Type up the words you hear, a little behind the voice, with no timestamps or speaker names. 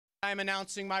I'm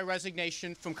announcing my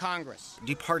resignation from Congress.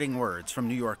 Departing words from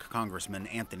New York Congressman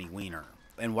Anthony Weiner.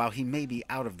 And while he may be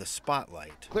out of the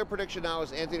spotlight, clear prediction now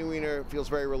is Anthony Weiner feels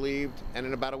very relieved, and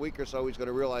in about a week or so he's going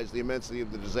to realize the immensity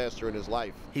of the disaster in his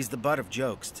life. He's the butt of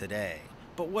jokes today.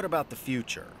 But what about the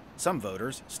future? Some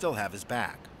voters still have his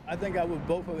back. I think I would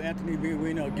vote for Anthony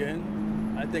Weiner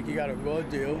again. I think he got a raw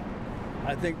deal.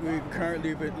 I think we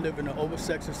currently live in an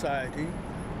oversexed society,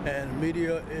 and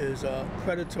media is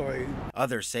predatory.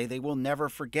 Others say they will never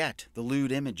forget the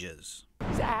lewd images.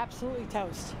 He's absolutely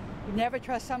toast. You never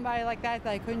trust somebody like that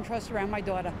I couldn't trust around my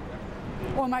daughter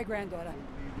or my granddaughter.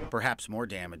 Perhaps more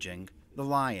damaging, the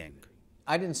lying.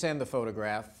 I didn't send the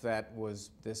photograph that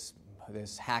was this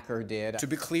hacker did. To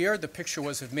be clear, the picture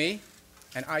was of me,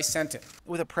 and I sent it.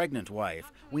 With a pregnant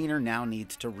wife, Weiner now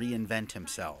needs to reinvent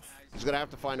himself. He's going to have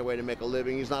to find a way to make a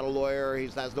living. He's not a lawyer. He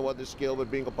has no other skill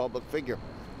but being a public figure.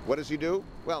 What does he do?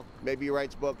 Well, maybe he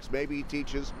writes books, maybe he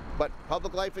teaches, but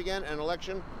public life again, an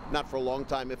election, not for a long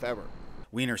time, if ever.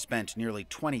 Weiner spent nearly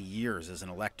 20 years as an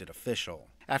elected official.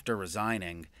 After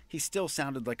resigning, he still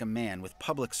sounded like a man with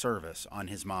public service on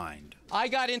his mind. I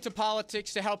got into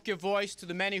politics to help give voice to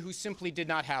the many who simply did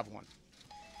not have one.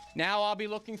 Now I'll be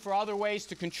looking for other ways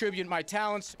to contribute my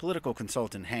talents. Political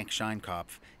consultant Hank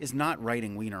Scheinkopf is not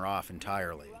writing Weiner off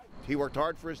entirely. He worked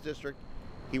hard for his district.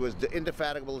 He was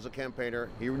indefatigable as a campaigner.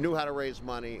 He knew how to raise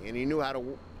money, and he knew how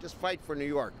to just fight for New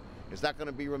York. Is that going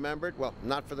to be remembered? Well,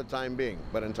 not for the time being,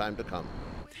 but in time to come.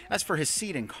 As for his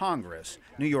seat in Congress,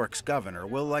 New York's governor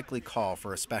will likely call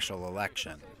for a special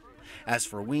election. As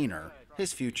for Weiner,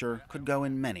 his future could go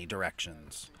in many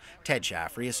directions. Ted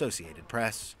Shaffrey, Associated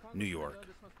Press, New York.